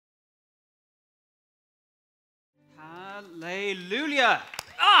Hallelujah.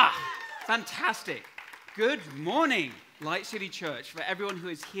 Fantastic. Good morning, Light City Church. For everyone who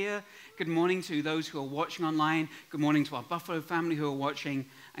is here, good morning to those who are watching online. Good morning to our Buffalo family who are watching.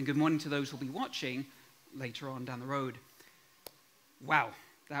 And good morning to those who will be watching later on down the road. Wow,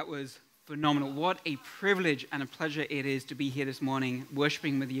 that was phenomenal. What a privilege and a pleasure it is to be here this morning,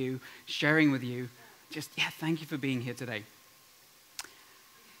 worshiping with you, sharing with you. Thank you for being here today.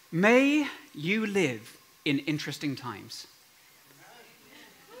 May you live in interesting times.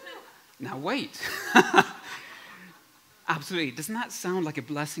 Now wait. Absolutely. Doesn't that sound like a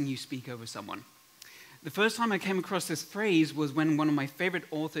blessing you speak over someone? The first time I came across this phrase was when one of my favorite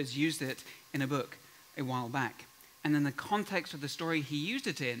authors used it in a book a while back. And in the context of the story he used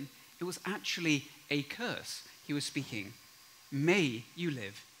it in, it was actually a curse he was speaking. May you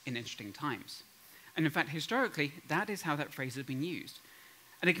live in interesting times. And in fact, historically, that is how that phrase has been used.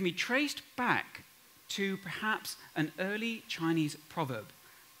 And it can be traced back to perhaps an early Chinese proverb,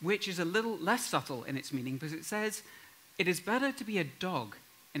 which is a little less subtle in its meaning, because it says, "It is better to be a dog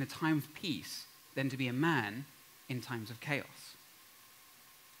in a time of peace than to be a man in times of chaos."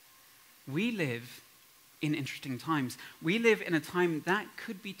 We live in interesting times. We live in a time that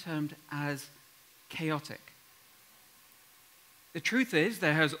could be termed as chaotic. The truth is,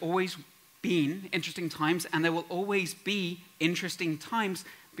 there has always been interesting times, and there will always be interesting times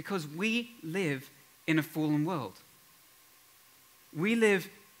because we live in a fallen world. We live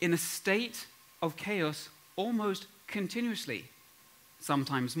in a state of chaos almost continuously,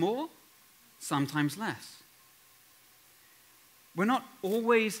 sometimes more, sometimes less. We're not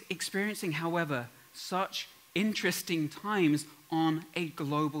always experiencing, however, such interesting times on a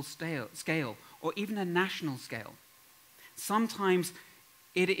global scale or even a national scale. Sometimes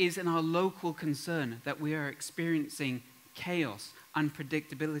it is in our local concern that we are experiencing chaos,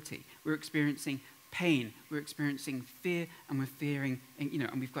 unpredictability. We're experiencing pain, we're experiencing fear, and we're fearing,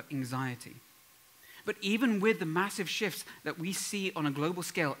 and we've got anxiety. But even with the massive shifts that we see on a global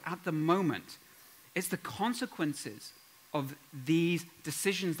scale at the moment, it's the consequences of these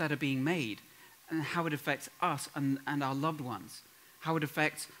decisions that are being made and how it affects us and our loved ones, how it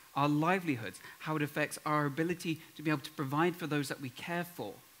affects our livelihoods, how it affects our ability to be able to provide for those that we care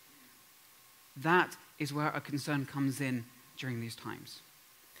for. That is where our concern comes in during these times.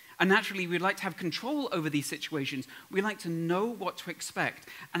 And naturally, we'd like to have control over these situations. We like to know what to expect.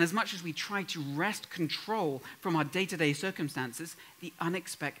 And as much as we try to wrest control from our day-to-day circumstances, the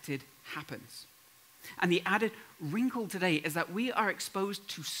unexpected happens. And the added wrinkle today is that we are exposed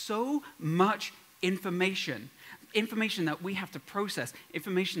to so much information that we have to process,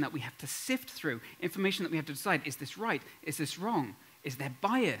 information that we have to sift through, information that we have to decide, is this right? Is this wrong? Is there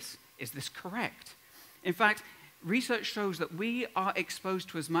bias? Is this correct? In fact, research shows that we are exposed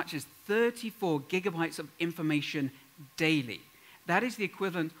to as much as 34 gigabytes of information daily. That is the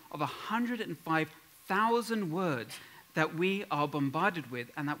equivalent of 105,000 words that we are bombarded with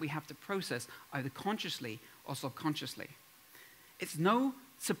and that we have to process either consciously or subconsciously. It's no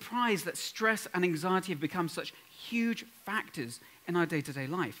surprise that stress and anxiety have become such huge factors in our day-to-day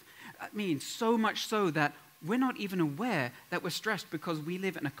life. I mean, so much so that we're not even aware that we're stressed because we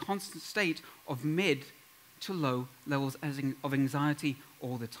live in a constant state of mid to low levels of anxiety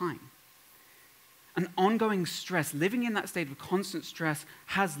all the time. An ongoing stress, living in that state of constant stress,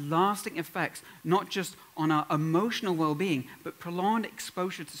 has lasting effects, not just on our emotional well-being, but prolonged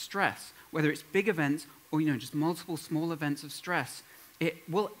exposure to stress, whether it's big events or just multiple small events of stress. It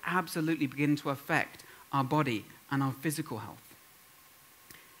will absolutely begin to affect our body and our physical health.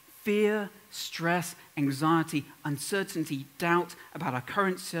 Fear, stress, anxiety, uncertainty, doubt about our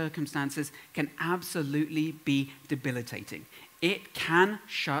current circumstances can absolutely be debilitating. It can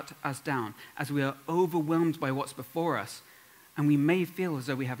shut us down as we are overwhelmed by what's before us, and we may feel as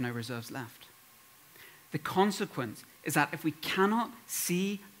though we have no reserves left. The consequence is that if we cannot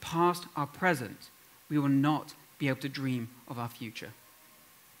see past our present, we will not be able to dream of our future.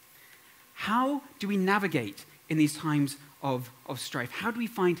 How do we navigate in these times of strife? How do we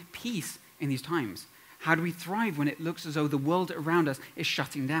find peace in these times? How do we thrive when it looks as though the world around us is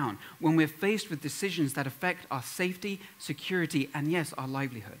shutting down? When we're faced with decisions that affect our safety, security, and yes, our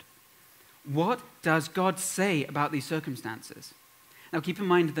livelihood? What does God say about these circumstances? Now keep in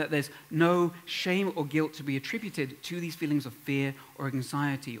mind that there's no shame or guilt to be attributed to these feelings of fear or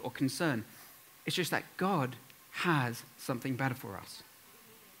anxiety or concern. It's just that God has something better for us.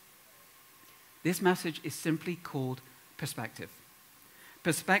 This message is simply called perspective.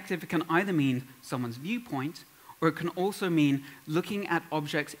 Perspective can either mean someone's viewpoint, or it can also mean looking at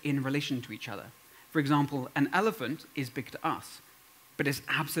objects in relation to each other. For example, an elephant is big to us, but it's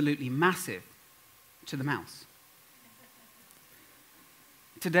absolutely massive to the mouse.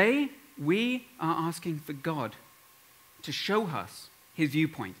 Today, we are asking for God to show us his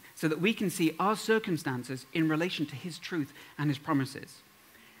viewpoint so that we can see our circumstances in relation to his truth and his promises.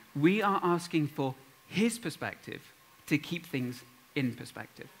 We are asking for his perspective to keep things in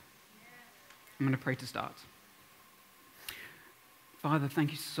perspective. I'm going to pray to start. Father,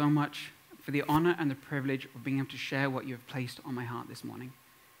 thank you so much for the honor and the privilege of being able to share what you have placed on my heart this morning.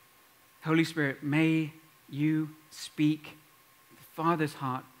 Holy Spirit, may you speak the Father's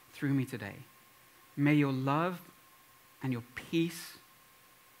heart through me today. May your love and your peace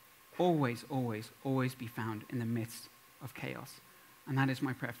always, always, always be found in the midst of chaos. And that is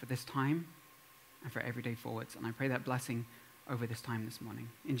my prayer for this time and for every day forwards. And I pray that blessing over this time this morning.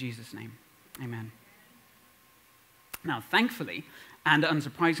 In Jesus' name, amen. Now, thankfully and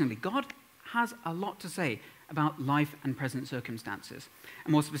unsurprisingly, God has a lot to say about life and present circumstances.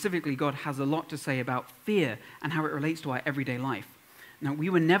 And more specifically, God has a lot to say about fear and how it relates to our everyday life. Now, we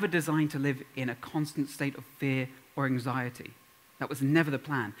were never designed to live in a constant state of fear or anxiety. That was never the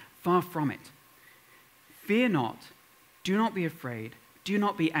plan. Far from it. Fear not, do not be afraid, do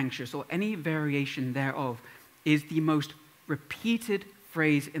not be anxious, or any variation thereof is the most repeated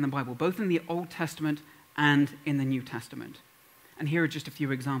phrase in the Bible, both in the Old Testament and in the New Testament. And here are just a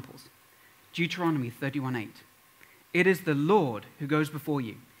few examples. Deuteronomy 31:8. It is the Lord who goes before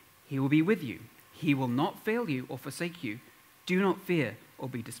you. He will be with you. He will not fail you or forsake you. Do not fear or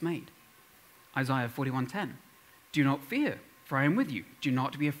be dismayed. Isaiah 41:10. Do not fear, for I am with you. Do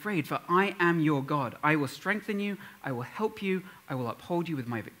not be afraid, for I am your God. I will strengthen you. I will help you. I will uphold you with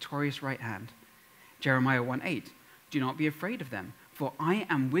my victorious right hand. Jeremiah 1:8. Do not be afraid of them, for I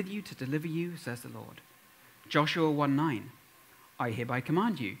am with you to deliver you, says the Lord. Joshua 1:9. I hereby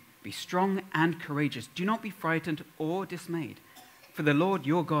command you, be strong and courageous. Do not be frightened or dismayed, for the Lord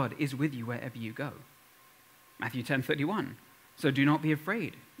your God is with you wherever you go. Matthew 10:31. So do not be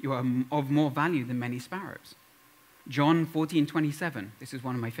afraid. You are of more value than many sparrows. John 14:27. This is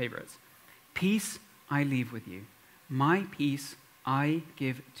one of my favorites. Peace I leave with you. My peace I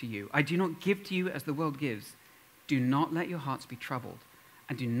give to you. I do not give to you as the world gives. Do not let your hearts be troubled,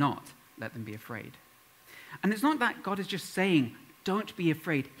 and do not let them be afraid. And it's not that God is just saying, don't be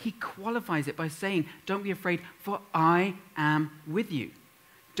afraid. He qualifies it by saying, don't be afraid, for I am with you.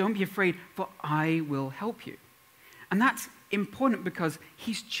 Don't be afraid, for I will help you. And that's important because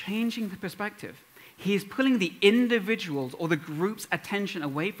he's changing the perspective. He is pulling the individual's or the group's attention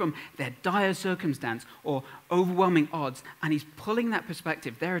away from their dire circumstance or overwhelming odds, and he's pulling that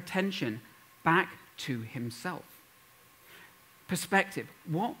perspective, their attention, back to himself. Perspective,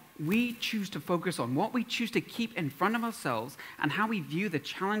 what we choose to focus on, what we choose to keep in front of ourselves, and how we view the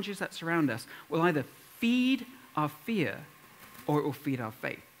challenges that surround us will either feed our fear or it will feed our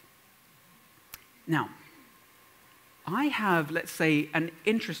faith. Now, I have, let's say, an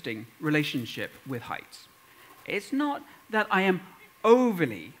interesting relationship with heights. It's not that I am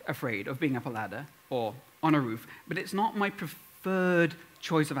overly afraid of being up a ladder or on a roof, but it's not my preferred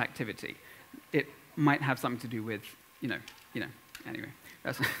choice of activity. It might have something to do with, anyway.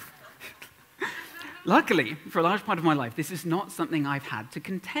 Luckily, for a large part of my life, this is not something I've had to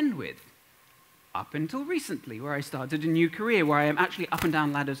contend with. Up until recently, where I started a new career, where I am actually up and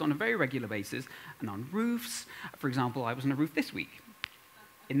down ladders on a very regular basis, and on roofs. For example, I was on a roof this week,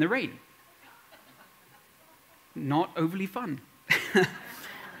 in the rain. Not overly fun.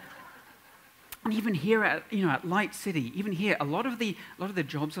 And even here at Light City, even here, a lot of the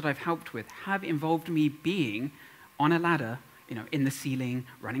jobs that I've helped with have involved me being on a ladder, in the ceiling,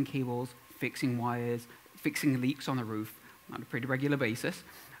 running cables, fixing wires, fixing leaks on the roof on a pretty regular basis.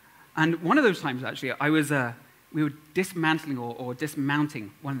 And one of those times, actually, we were dismantling or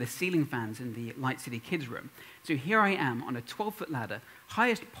dismounting one of the ceiling fans in the Light City kids' room. So here I am on a 12-foot ladder,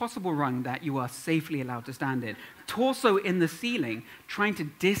 highest possible rung that you are safely allowed to stand in, torso in the ceiling, trying to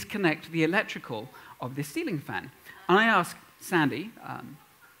disconnect the electrical of this ceiling fan. And I asked Sandy,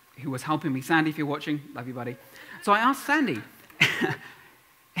 who was helping me. Sandy, if you're watching, love you, buddy. So I asked Sandy,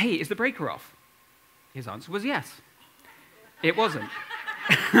 hey, is the breaker off? His answer was yes. It wasn't.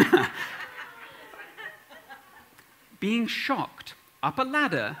 Being shocked up a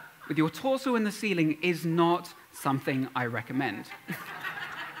ladder with your torso in the ceiling is not something I recommend.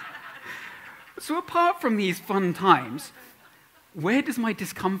 So apart from these fun times, where does my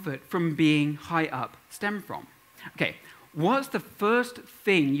discomfort from being high up stem from? Okay, what's the first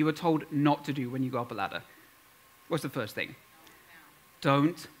thing you were told not to do when you go up a ladder? What's the first thing?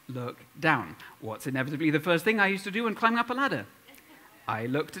 Don't look down. What's inevitably the first thing I used to do when climbing up a ladder? I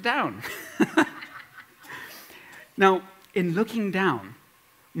looked down. Now, in looking down,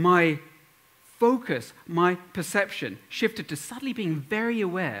 my focus, my perception shifted to suddenly being very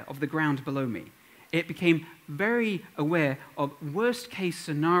aware of the ground below me. It became very aware of worst-case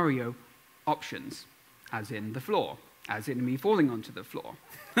scenario options, as in the floor, as in me falling onto the floor.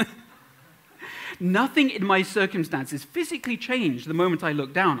 Nothing in my circumstances physically changed the moment I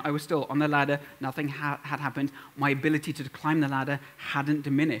looked down. I was still on the ladder. Nothing had happened. My ability to climb the ladder hadn't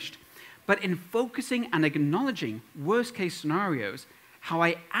diminished. But in focusing and acknowledging worst-case scenarios, how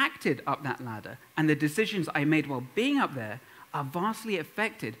I acted up that ladder and the decisions I made while being up there are vastly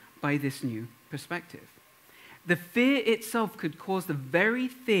affected by this new perspective. The fear itself could cause the very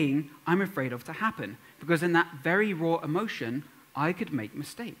thing I'm afraid of to happen, because in that very raw emotion, I could make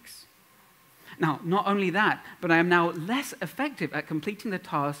mistakes. Now, not only that, but I am now less effective at completing the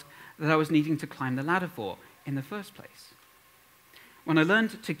task that I was needing to climb the ladder for in the first place. When I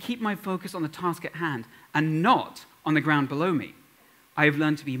learned to keep my focus on the task at hand and not on the ground below me, I have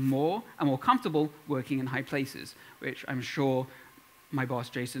learned to be more and more comfortable working in high places, which I'm sure my boss,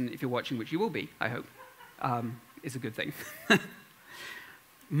 Jason, if you're watching, which you will be, I hope, is a good thing.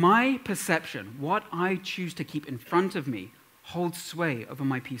 My perception, what I choose to keep in front of me, holds sway over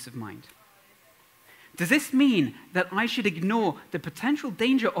my peace of mind. Does this mean that I should ignore the potential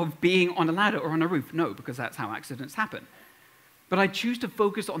danger of being on a ladder or on a roof? No, because that's how accidents happen. But I choose to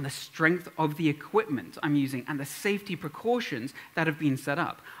focus on the strength of the equipment I'm using and the safety precautions that have been set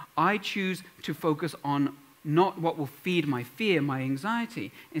up. I choose to focus on not what will feed my fear, my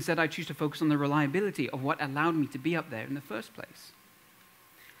anxiety. Instead, I choose to focus on the reliability of what allowed me to be up there in the first place.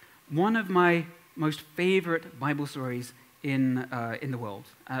 One of my most favorite Bible stories in the world,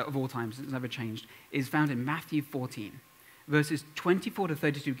 of all times, it's never changed, is found in Matthew 14. Verses 24 to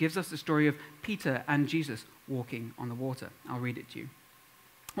 32 gives us the story of Peter and Jesus walking on the water. I'll read it to you.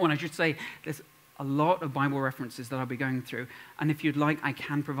 Oh, and I should say, there's a lot of Bible references that I'll be going through, and if you'd like, I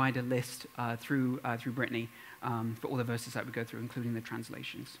can provide a list through Brittany for all the verses that we go through, including the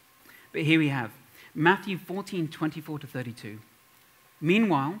translations. But here we have Matthew 14, 24 to 32.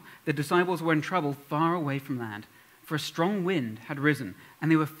 Meanwhile, the disciples were in trouble far away from land, for a strong wind had risen, and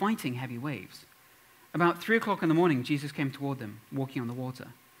they were fighting heavy waves. About 3 o'clock in the morning, Jesus came toward them, walking on the water.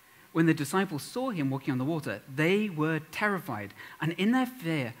 When the disciples saw him walking on the water, they were terrified, and in their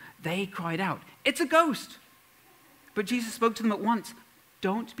fear, they cried out, "It's a ghost!" But Jesus spoke to them at once.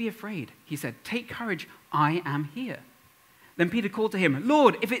 "Don't be afraid," he said. "Take courage, I am here." Then Peter called to him,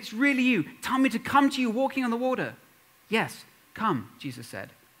 "Lord, if it's really you, tell me to come to you walking on the water." "Yes, come," Jesus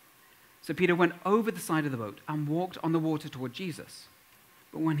said. So Peter went over the side of the boat and walked on the water toward Jesus.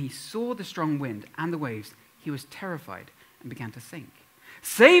 But when he saw the strong wind and the waves, he was terrified and began to sink.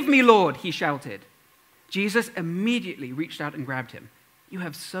 "Save me, Lord," he shouted. Jesus immediately reached out and grabbed him. "You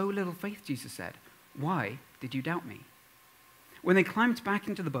have so little faith," Jesus said. "Why did you doubt me?" When they climbed back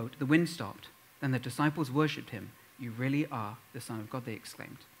into the boat, the wind stopped. Then the disciples worshipped him. "You really are the Son of God," they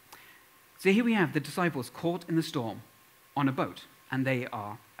exclaimed. So here we have the disciples caught in the storm on a boat, and they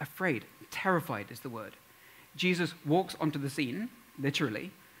are afraid. Terrified is the word. Jesus walks onto the scene,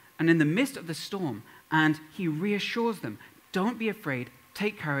 literally, and in the midst of the storm, and he reassures them, "Don't be afraid,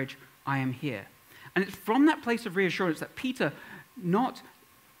 take courage, I am here." And it's from that place of reassurance that Peter, not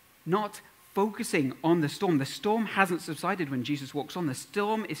focusing on the storm hasn't subsided when Jesus walks on, the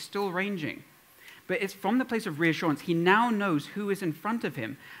storm is still raging. But it's from the place of reassurance, he now knows who is in front of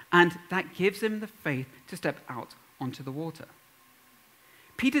him, and that gives him the faith to step out onto the water.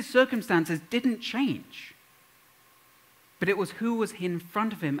 Peter's circumstances didn't change, but it was who was in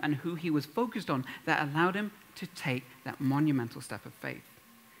front of him and who he was focused on that allowed him to take that monumental step of faith.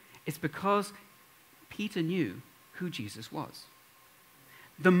 It's because Peter knew who Jesus was.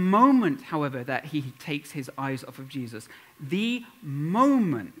 The moment, however, that he takes his eyes off of Jesus, the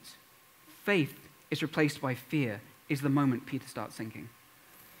moment faith is replaced by fear is the moment Peter starts sinking.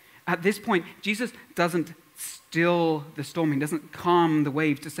 At this point, Jesus doesn't still the storm, he doesn't calm the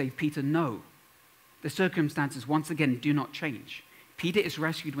waves to save Peter, no. The circumstances, once again, do not change. Peter is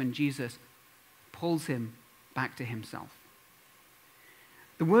rescued when Jesus pulls him back to himself.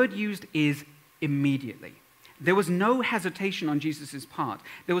 The word used is immediately. There was no hesitation on Jesus' part.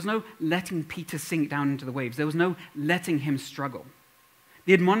 There was no letting Peter sink down into the waves. There was no letting him struggle.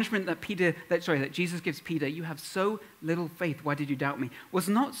 The admonishment that Jesus gives Peter, "You have so little faith, why did you doubt me?" was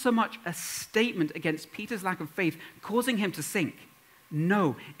not so much a statement against Peter's lack of faith causing him to sink.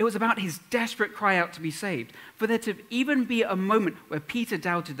 No, it was about his desperate cry out to be saved, for there to even be a moment where Peter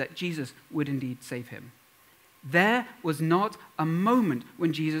doubted that Jesus would indeed save him. There was not a moment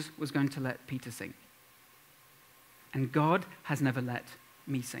when Jesus was going to let Peter sink. And God has never let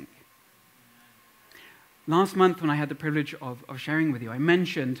me sink. Last month, when I had the privilege of sharing with you, I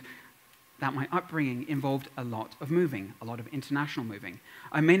mentioned that my upbringing involved a lot of moving, a lot of international moving.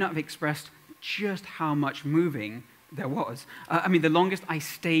 I may not have expressed just how much moving there was. The longest I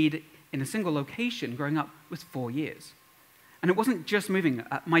stayed in a single location growing up was 4 years. And it wasn't just moving.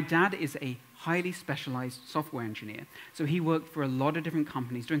 My dad is a highly specialized software engineer, so he worked for a lot of different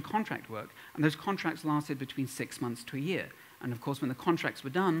companies doing contract work, and those contracts lasted between 6 months to a year. And of course, when the contracts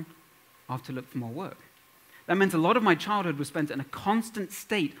were done, I had to look for more work. That meant a lot of my childhood was spent in a constant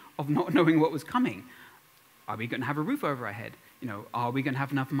state of not knowing what was coming. Are we going to have a roof over our head? Are we going to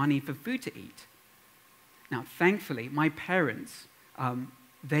have enough money for food to eat? Now, thankfully, my parents,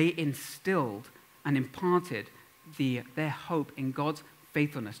 they instilled and imparted their hope in God's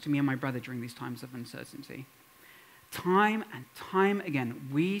faithfulness to me and my brother during these times of uncertainty. Time and time again,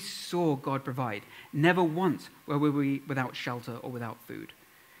 we saw God provide. Never once were we without shelter or without food.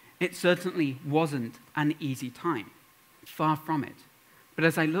 It certainly wasn't an easy time, far from it. But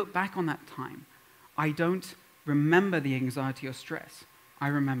as I look back on that time, I don't remember the anxiety or stress. I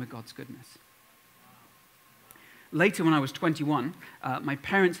remember God's goodness. Later, when I was 21, my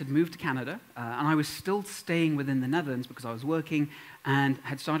parents had moved to Canada, and I was still staying within the Netherlands because I was working and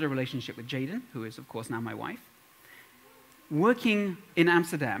had started a relationship with Jaden, who is, of course, now my wife. Working in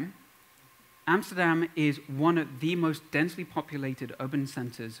Amsterdam, Amsterdam is one of the most densely populated urban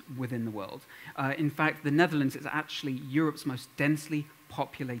centers within the world. In fact, the Netherlands is actually Europe's most densely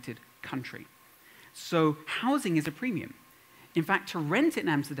populated country. So housing is a premium. In fact, to rent in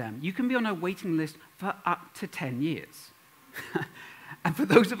Amsterdam, you can be on a waiting list for up to 10 years. And for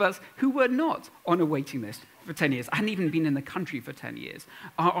those of us who were not on a waiting list for 10 years, I hadn't even been in the country for 10 years,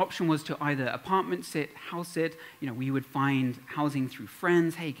 our option was to either apartment sit, house sit. We would find housing through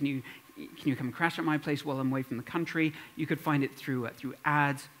friends. Hey, can you come crash at my place while I'm away from the country? You could find it through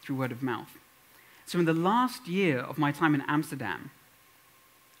ads, through word of mouth. So in the last year of my time in Amsterdam,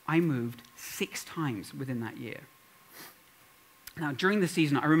 I moved 6 times within that year. Now, during the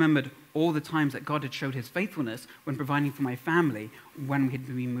season, I remembered all the times that God had showed his faithfulness when providing for my family when we had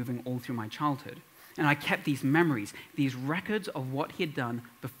been moving all through my childhood. And I kept these memories, these records of what he had done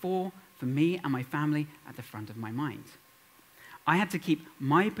before for me and my family at the front of my mind. I had to keep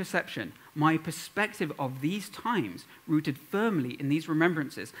my perception, my perspective of these times rooted firmly in these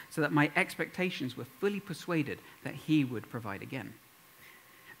remembrances so that my expectations were fully persuaded that he would provide again.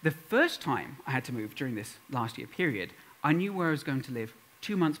 The first time I had to move during this last year period, I knew where I was going to live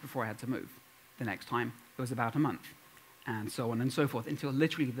 2 months before I had to move. The next time, it was about a month, and so on and so forth, until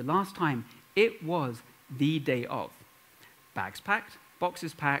literally the last time, it was the day of. Bags packed,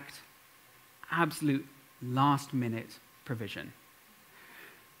 boxes packed, absolute last-minute provision.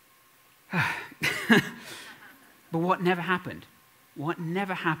 But what never happened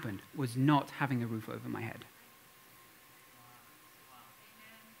was not having a roof over my head.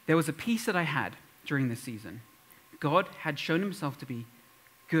 There was a peace that I had during this season. God had shown himself to be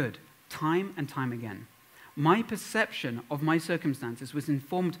good time and time again. My perception of my circumstances was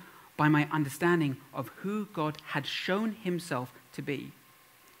informed by my understanding of who God had shown himself to be.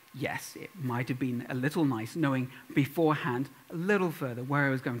 Yes, it might have been a little nice knowing beforehand a little further where I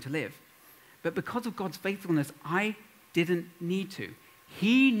was going to live. But because of God's faithfulness, I didn't need to.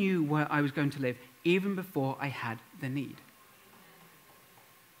 He knew where I was going to live even before I had the need.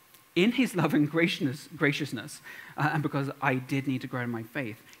 In his love and graciousness, and because I did need to grow in my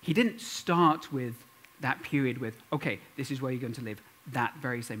faith, he didn't start with that period with, okay, this is where you're going to live that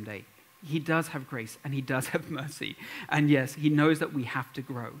very same day. He does have grace and he does have mercy. And yes, he knows that we have to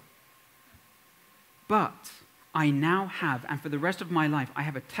grow. But I now have, and for the rest of my life, I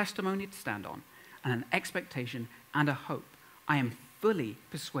have a testimony to stand on and an expectation and a hope. I am fully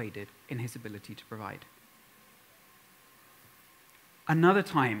persuaded in his ability to provide. Another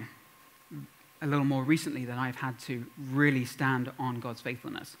time, a little more recently, that I've had to really stand on God's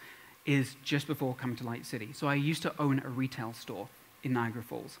faithfulness is just before coming to Light City. So I used to own a retail store in Niagara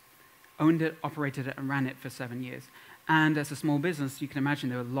Falls. Owned it, operated it, and ran it for 7 years. And as a small business, you can imagine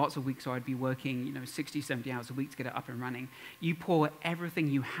there were lots of weeks where I'd be working 60, 70 hours a week to get it up and running. You pour everything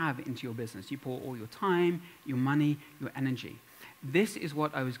you have into your business. You pour all your time, your money, your energy. This is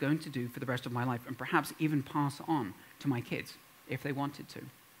what I was going to do for the rest of my life and perhaps even pass on to my kids if they wanted to.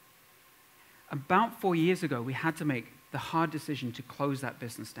 About 4 years ago, we had to make the hard decision to close that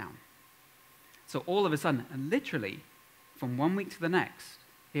business down. So all of a sudden, and literally from 1 week to the next,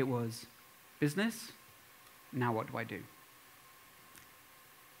 it was business, now what do I do?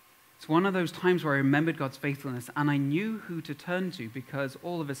 It's one of those times where I remembered God's faithfulness and I knew who to turn to because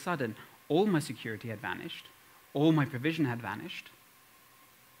all of a sudden, all my security had vanished, all my provision had vanished,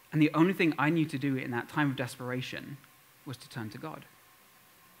 and the only thing I knew to do in that time of desperation was to turn to God.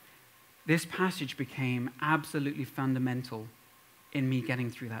 this passage became absolutely fundamental in me getting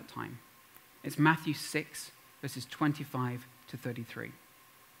through that time. It's Matthew 6, verses 25 to 33.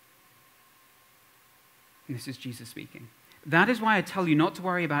 And this is Jesus speaking. That is why I tell you not to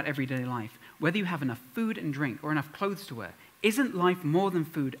worry about everyday life, whether you have enough food and drink or enough clothes to wear. Isn't life more than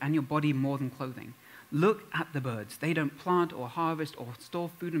food and your body more than clothing? Look at the birds. They don't plant or harvest or store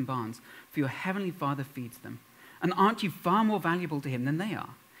food in barns, for your heavenly Father feeds them. And aren't you far more valuable to him than they are?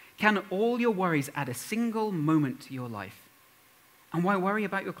 Can all your worries add a single moment to your life? And why worry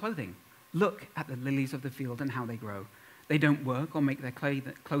about your clothing? Look at the lilies of the field and how they grow. They don't work or make their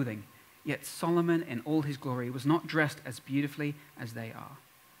clothing. Yet Solomon in all his glory was not dressed as beautifully as they are.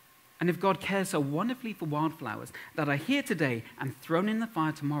 And if God cares so wonderfully for wildflowers that are here today and thrown in the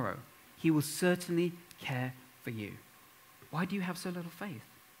fire tomorrow, he will certainly care for you. Why do you have so little faith?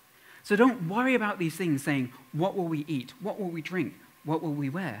 So don't worry about these things saying, what will we eat? What will we drink? What will we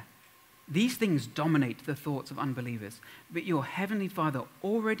wear? These things dominate the thoughts of unbelievers, but your heavenly Father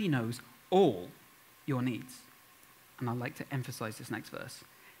already knows all your needs. And I'd like to emphasize this next verse.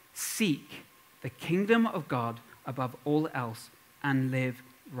 Seek the kingdom of God above all else and live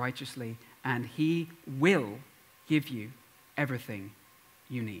righteously, and he will give you everything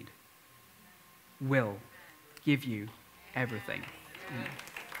you need. Will give you everything.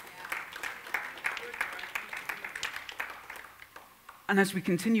 And as we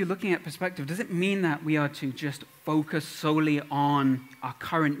continue looking at perspective, does it mean that we are to just focus solely on our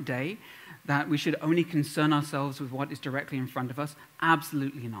current day? That we should only concern ourselves with what is directly in front of us?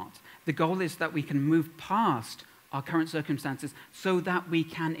 Absolutely not. The goal is that we can move past our current circumstances so that we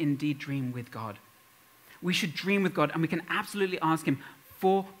can indeed dream with God. We should dream with God, and we can absolutely ask him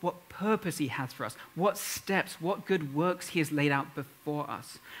for what purpose he has for us, what steps, what good works he has laid out before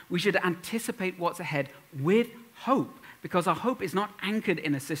us. We should anticipate what's ahead with hope, because our hope is not anchored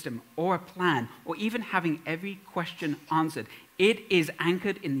in a system or a plan or even having every question answered. It is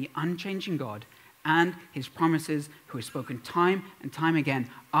anchored in the unchanging God and his promises, who has spoken time and time again,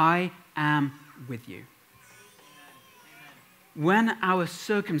 I am with you. When our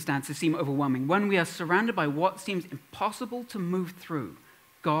circumstances seem overwhelming, when we are surrounded by what seems impossible to move through,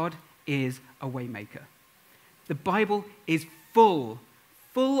 God is a waymaker. The Bible is full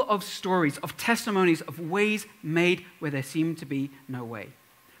of stories, of testimonies, of ways made where there seemed to be no way.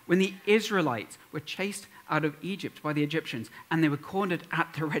 When the Israelites were chased out of Egypt by the Egyptians and they were cornered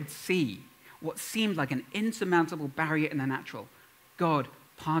at the Red Sea, what seemed like an insurmountable barrier in the natural, God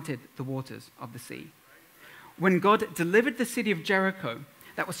parted the waters of the sea. When God delivered the city of Jericho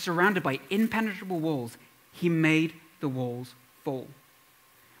that was surrounded by impenetrable walls, he made the walls fall.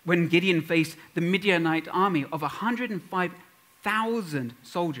 When Gideon faced the Midianite army of 105,000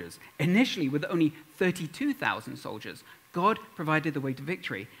 soldiers, initially with only 32,000 soldiers, God provided the way to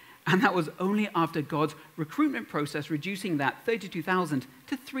victory. And that was only after God's recruitment process reducing that 32,000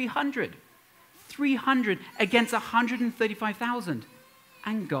 to 300. 300 against 135,000.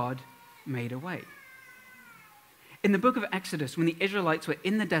 And God made a way. In the book of Exodus, when the Israelites were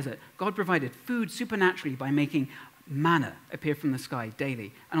in the desert, God provided food supernaturally by making manna appear from the sky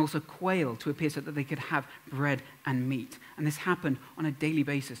daily, and also quail to appear so that they could have bread and meat. And this happened on a daily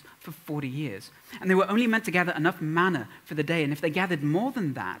basis for 40 years. And they were only meant to gather enough manna for the day, and if they gathered more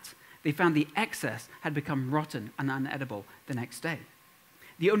than that, they found the excess had become rotten and unedible the next day.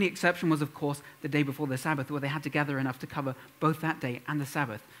 The only exception was, of course, the day before the Sabbath, where they had to gather enough to cover both that day and the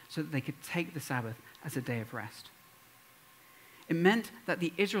Sabbath, so that they could take the Sabbath as a day of rest. It meant that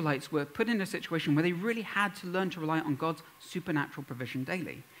the Israelites were put in a situation where they really had to learn to rely on God's supernatural provision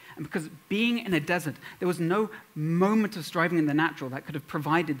daily. And because being in a desert, there was no moment of striving in the natural that could have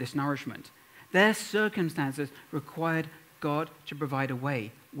provided this nourishment. Their circumstances required God to provide a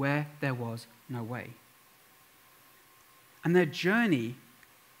way where there was no way. And their journey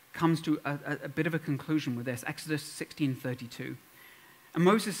comes to a bit of a conclusion with this, Exodus 16:32. And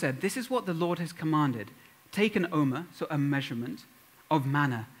Moses said, "This is what the Lord has commanded. Take an omer," so a measurement, "of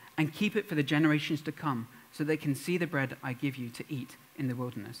manna, and keep it for the generations to come, so they can see the bread I give you to eat in the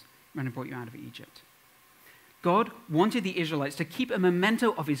wilderness when I brought you out of Egypt." God wanted the Israelites to keep a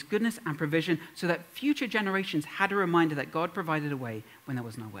memento of his goodness and provision so that future generations had a reminder that God provided a way when there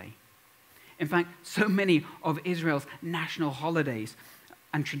was no way. In fact, so many of Israel's national holidays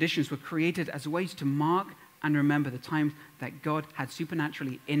and traditions were created as ways to mark and remember the times that God had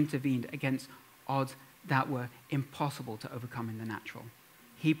supernaturally intervened against odds that were impossible to overcome in the natural.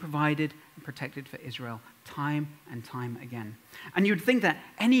 He provided and protected for Israel time and time again. And you'd think that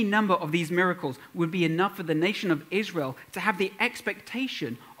any number of these miracles would be enough for the nation of Israel to have the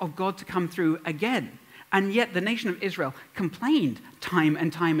expectation of God to come through again. And yet the nation of Israel complained time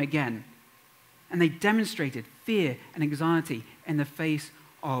and time again And they demonstrated fear and anxiety in the face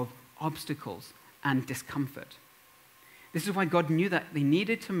of obstacles and discomfort. This is why God knew that they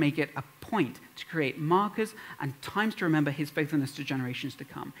needed to make it a point to create markers and times to remember his faithfulness to generations to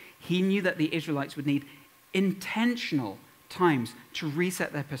come. He knew that the Israelites would need intentional times to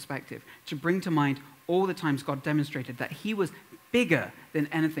reset their perspective, to bring to mind all the times God demonstrated that he was bigger than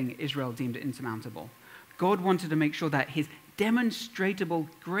anything Israel deemed insurmountable. God wanted to make sure that his demonstrable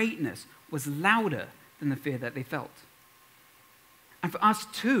greatness was louder than the fear that they felt. And for us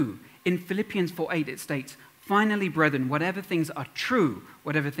too, in Philippians 4:8 it states, "Finally, brethren, whatever things are true,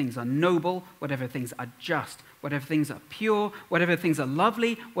 whatever things are noble, whatever things are just, whatever things are pure, whatever things are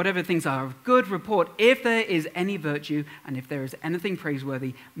lovely, whatever things are of good report, if there is any virtue and if there is anything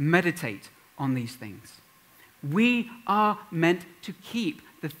praiseworthy, meditate on these things." We are meant to keep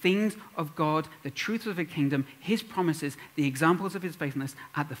the things of God, the truths of the kingdom, his promises, the examples of his faithfulness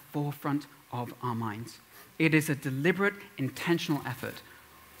at the forefront of our minds. It is a deliberate, intentional effort.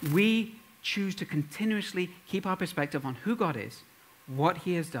 We choose to continuously keep our perspective on who God is, what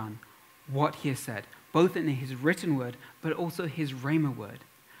he has done, what he has said, both in his written word, but also his rhema word.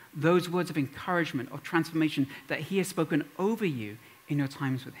 Those words of encouragement, of transformation that he has spoken over you in your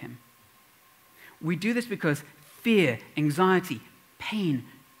times with him. We do this because fear, anxiety, pain,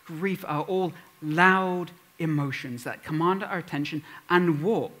 grief are all loud emotions that command our attention and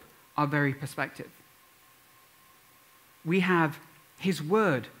warp our very perspective. We have his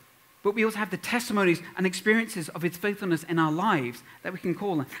word, but we also have the testimonies and experiences of his faithfulness in our lives that we can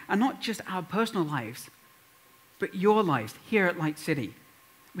call on. And not just our personal lives, but your lives here at Light City.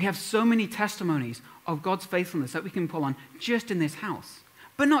 We have so many testimonies of God's faithfulness that we can pull on just in this house.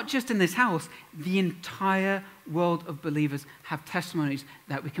 But not just in this house, the entire world of believers have testimonies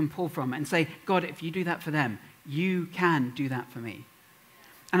that we can pull from and say, God, if you do that for them, you can do that for me.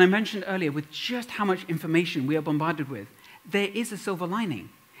 And I mentioned earlier, with just how much information we are bombarded with, there is a silver lining.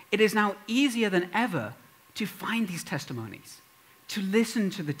 It is now easier than ever to find these testimonies, to listen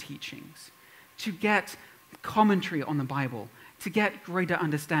to the teachings, to get commentary on the Bible, to get greater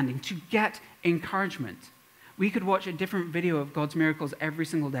understanding, to get encouragement. We could watch a different video of God's miracles every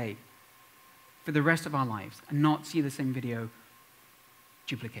single day for the rest of our lives and not see the same video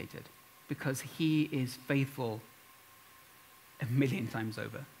duplicated because he is faithful 1,000,000 times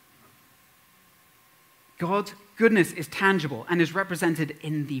over. God's goodness is tangible and is represented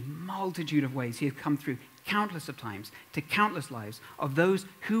in the multitude of ways he has come through countless of times to countless lives of those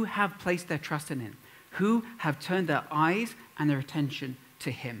who have placed their trust in him, who have turned their eyes and their attention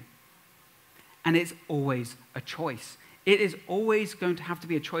to him. And it's always a choice. It is always going to have to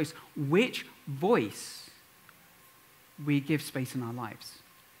be a choice which voice we give space in our lives.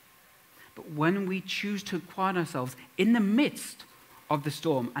 But when we choose to quiet ourselves in the midst of the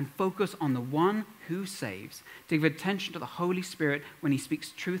storm and focus on the one who saves, to give attention to the Holy Spirit when he speaks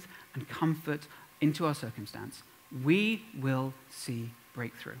truth and comfort into our circumstance, we will see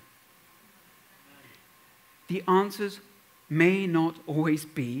breakthrough. The answers may not always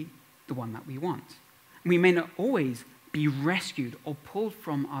be the one that we want. We may not always be rescued or pulled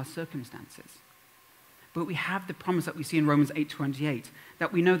from our circumstances. But we have the promise that we see in Romans 8:28,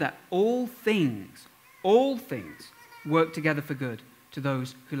 that we know that all things work together for good to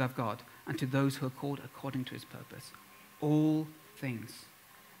those who love God and to those who are called according to his purpose. All things.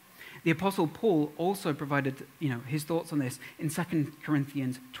 The Apostle Paul also provided, his thoughts on this in 2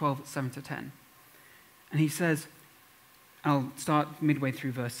 Corinthians 12:7-10. And he says, I'll start midway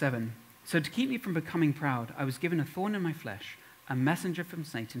through verse 7. "So to keep me from becoming proud, I was given a thorn in my flesh, a messenger from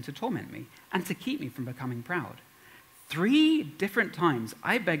Satan to torment me, and to keep me from becoming proud. 3 different times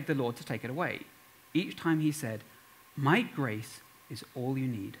I begged the Lord to take it away. Each time he said, 'My grace is all you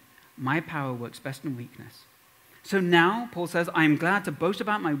need. My power works best in weakness.' So now," Paul says, "I am glad to boast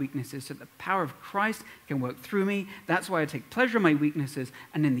about my weaknesses so that the power of Christ can work through me. That's why I take pleasure in my weaknesses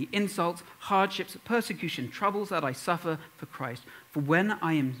and in the insults, hardships, persecution, troubles that I suffer for Christ. For when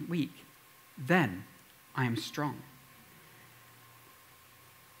I am weak, then I am strong."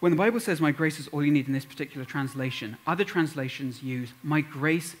 When the Bible says my grace is all you need in this particular translation, other translations use my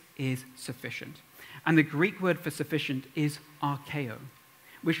grace is sufficient. And the Greek word for sufficient is archeo,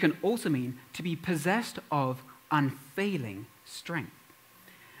 which can also mean to be possessed of unfailing strength.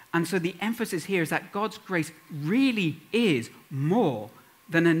 And so the emphasis here is that God's grace really is more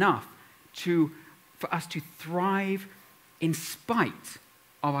than enough for us to thrive in spite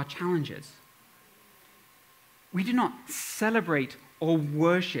of our challenges. We do not celebrate or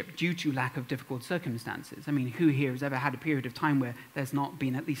worship due to lack of difficult circumstances. I mean, who here has ever had a period of time where there's not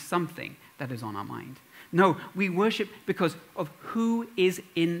been at least something that is on our mind? No, we worship because of who is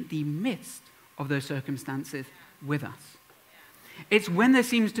in the midst of those circumstances with us. It's when there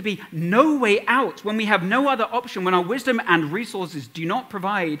seems to be no way out, when we have no other option, when our wisdom and resources do not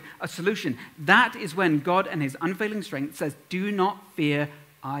provide a solution. That is when God and his unfailing strength says, do not fear,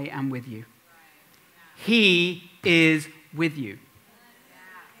 I am with you. He is with you.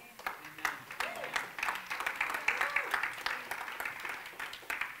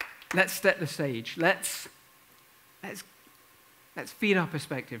 Let's set the stage. Let's feed our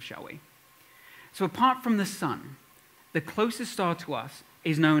perspective, shall we? So apart from the sun, the closest star to us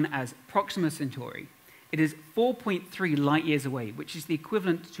is known as Proxima Centauri. It is 4.3 light years away, which is the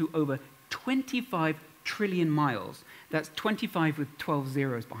equivalent to over 25 trillion miles. That's 25 with 12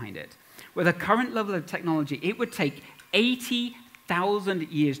 zeros behind it. With a current level of technology, it would take 80,000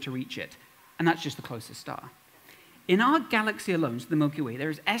 years to reach it, and that's just the closest star. In our galaxy alone, so the Milky Way, there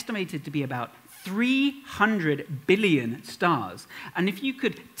is estimated to be about 300 billion stars. And if you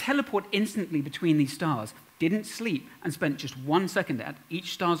could teleport instantly between these stars, didn't sleep, and spent just 1 second at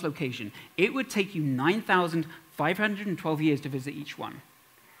each star's location, it would take you 9,512 years to visit each one.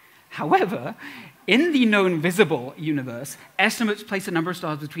 However, in the known visible universe, estimates place a number of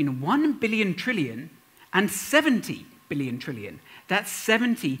stars between 1 billion trillion and 70 billion trillion. That's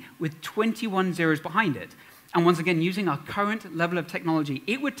 70 with 21 zeros behind it. And once again, using our current level of technology,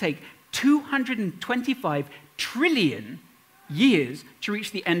 it would take 225 trillion years to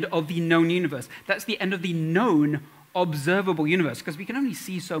reach the end of the known universe. That's the end of the known observable universe, because we can only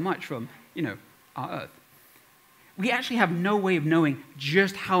see so much from, our Earth. We actually have no way of knowing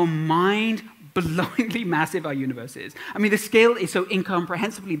just how mind-blowingly massive our universe is. I mean, the scale is so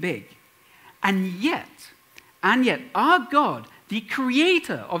incomprehensibly big. And yet, our God, the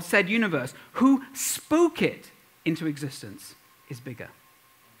creator of said universe, who spoke it into existence, is bigger.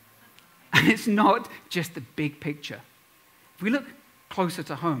 And it's not just the big picture. If we look closer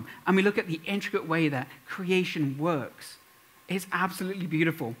to home and we look at the intricate way that creation works, it's absolutely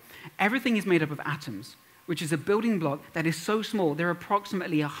beautiful. Everything is made up of atoms, which is a building block that is so small, there are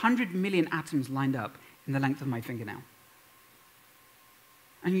approximately 100 million atoms lined up in the length of my fingernail.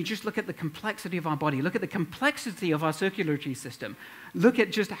 And you just look at the complexity of our body, look at the complexity of our circulatory system, look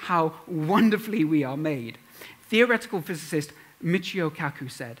at just how wonderfully we are made. Theoretical physicist Michio Kaku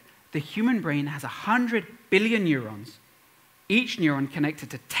said, the human brain has 100 billion neurons, each neuron connected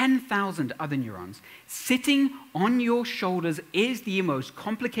to 10,000 other neurons. Sitting on your shoulders is the most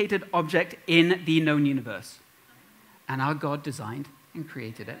complicated object in the known universe. And our God designed and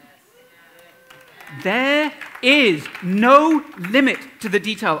created it. There is no limit to the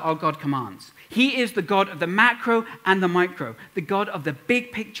detail our God commands. He is the God of the macro and the micro, the God of the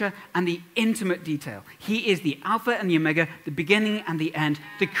big picture and the intimate detail. He is the Alpha and the Omega, the beginning and the end,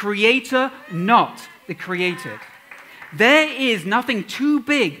 the creator, not the created. There is nothing too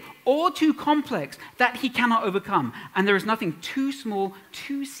big or too complex that he cannot overcome, and there is nothing too small,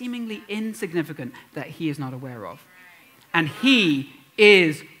 too seemingly insignificant that he is not aware of. And he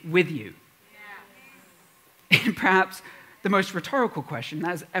is with you. In perhaps the most rhetorical question that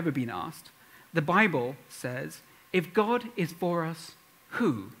has ever been asked, the Bible says, if God is for us,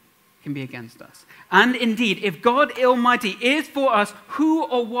 who can be against us? And indeed, if God Almighty is for us, who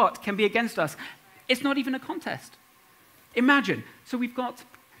or what can be against us? It's not even a contest. Imagine, so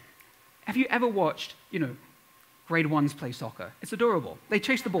have you ever watched, grade ones play soccer? It's adorable. They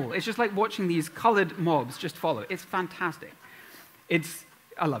chase the ball. It's just like watching these colored mobs just follow. It's fantastic.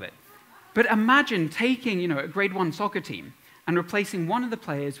 I love it. But imagine taking, a grade one soccer team and replacing one of the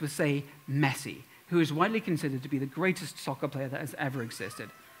players with, say, Messi, who is widely considered to be the greatest soccer player that has ever existed.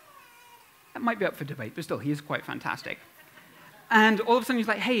 That might be up for debate, but still, he is quite fantastic. And all of a sudden, he's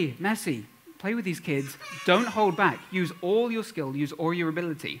like, hey, Messi, play with these kids. Don't hold back. Use all your skill. Use all your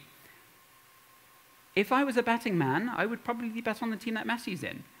ability. If I was a betting man, I would probably bet on the team that Messi's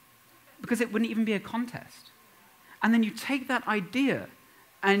in, because it wouldn't even be a contest. And then you take that idea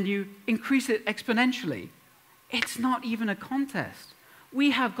and you increase it exponentially. It's not even a contest. We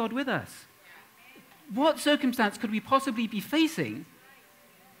have God with us. What circumstance could we possibly be facing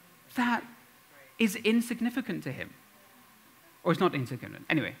that is insignificant to him? Or it's not insignificant.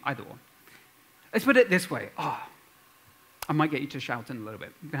 Anyway, either one. Let's put it this way. I might get you to shout in a little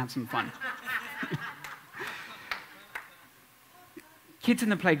bit. We're going to have some fun. Kids in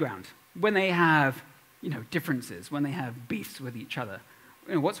the playground, when they have, differences, when they have beefs with each other,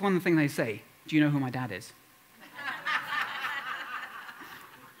 what's one thing they say? Do you know who my dad is?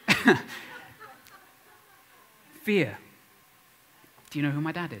 Fear. Do you know who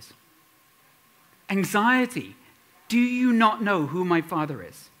my dad is? Anxiety. Do you not know who my father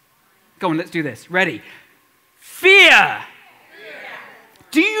is? Go on, let's do this. Ready? Fear.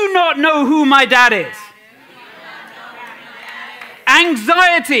 Do you not know who my dad is?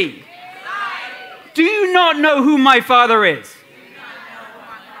 Anxiety. Do you not know who my father is?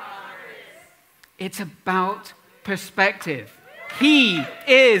 It's about perspective. He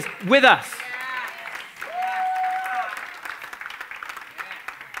is with us.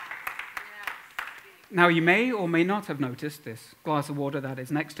 Now, you may or may not have noticed this glass of water that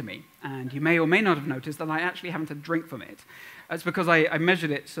is next to me, and you may or may not have noticed that I actually haven't had a drink from it. That's because I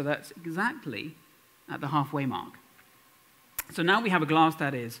measured it, so that's exactly at the halfway mark. So now we have a glass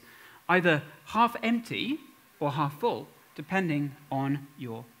that is either half empty or half full, depending on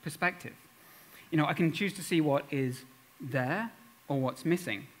your perspective. You know, I can choose to see what is there or what's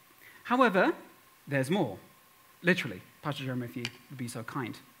missing. However, there's more. Literally. Pastor Jeremy, if you would be so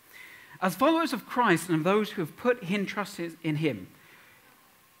kind. As followers of Christ and of those who have put trust in him,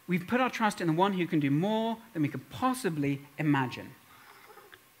 we've put our trust in the one who can do more than we could possibly imagine.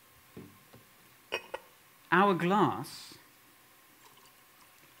 Our glass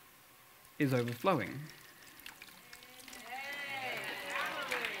is overflowing.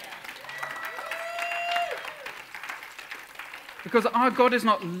 Because our God is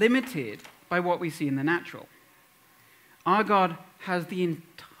not limited by what we see in the natural. Our God has the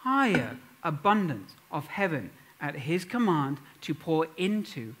entire abundance of heaven at his command to pour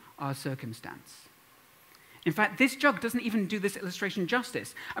into our circumstance. In fact, this jug doesn't even do this illustration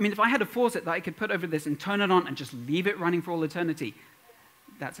justice. I mean, if I had a faucet that I could put over this and turn it on and just leave it running for all eternity,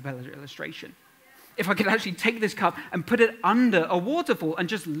 that's a better illustration. If I could actually take this cup and put it under a waterfall and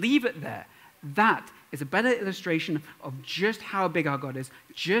just leave it there, that is a better illustration of just how big our God is,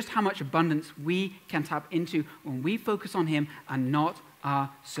 just how much abundance we can tap into when we focus on him and not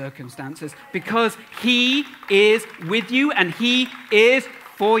our circumstances, because he is with you and he is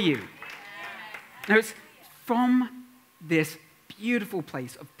for you. Now, it's from this beautiful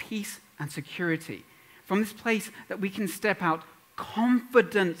place of peace and security, from this place that we can step out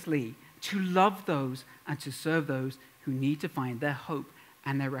confidently to love those and to serve those who need to find their hope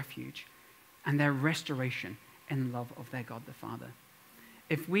and their refuge and their restoration in love of their God the Father.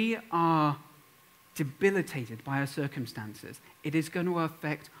 If we are debilitated by our circumstances, it is going to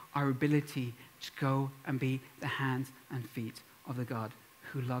affect our ability to go and be the hands and feet of the God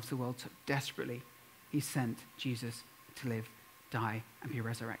who loves the world so desperately. He sent Jesus to live, die, and be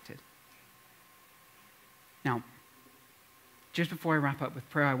resurrected. Now, just before I wrap up with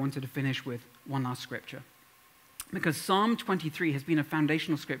prayer, I wanted to finish with one last scripture. Because Psalm 23 has been a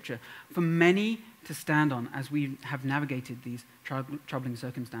foundational scripture for many to stand on as we have navigated these troubling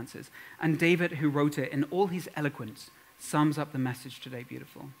circumstances. And David, who wrote it in all his eloquence, sums up the message today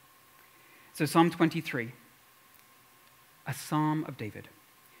beautiful. So Psalm 23, a psalm of David.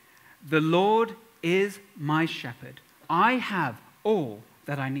 The Lord is my shepherd. I have all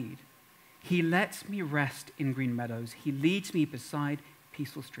that I need. He lets me rest in green meadows. He leads me beside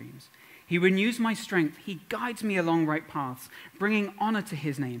peaceful streams. He renews my strength. He guides me along right paths, bringing honor to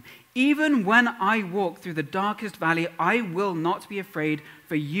his name. Even when I walk through the darkest valley, I will not be afraid,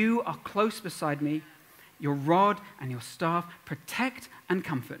 for you are close beside me. Your rod and your staff protect and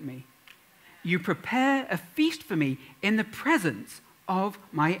comfort me. You prepare a feast for me in the presence of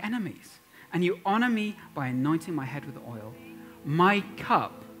my enemies, and you honor me by anointing my head with oil. My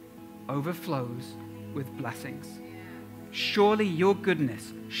cup overflows with blessings. Surely your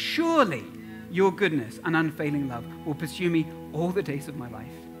goodness and unfailing love will pursue me all the days of my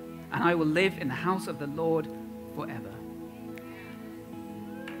life, and I will live in the house of the Lord forever.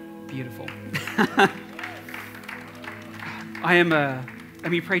 Beautiful.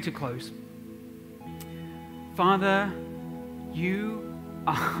 Let me pray to close. Father, you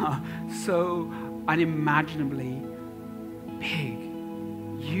are so unimaginably big.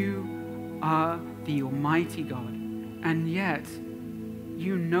 You are the Almighty God. And yet,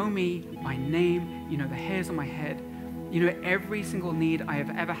 you know me by name. You know the hairs on my head. You know every single need I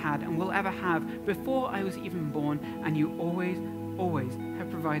have ever had and will ever have before I was even born. And you always, always have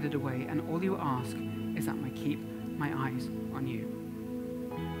provided a way. And all you ask is that I keep my eyes on you.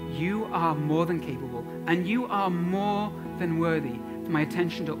 You are more than capable. And you are more than worthy for my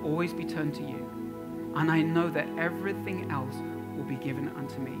attention to always be turned to you. And I know that everything else will be given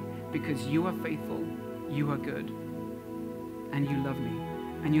unto me because you are faithful. You are good. And you love me.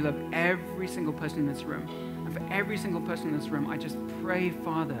 And you love every single person in this room. And for every single person in this room, I just pray,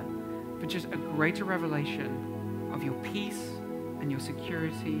 Father, for just a greater revelation of your peace and your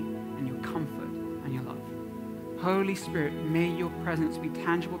security and your comfort and your love. Holy Spirit, may your presence be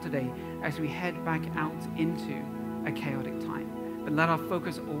tangible today as we head back out into a chaotic time. But let our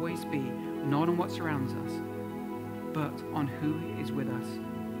focus always be not on what surrounds us, but on who is with us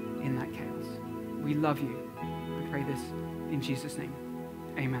in that chaos. We love you. I pray this in Jesus' name.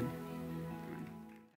 Amen.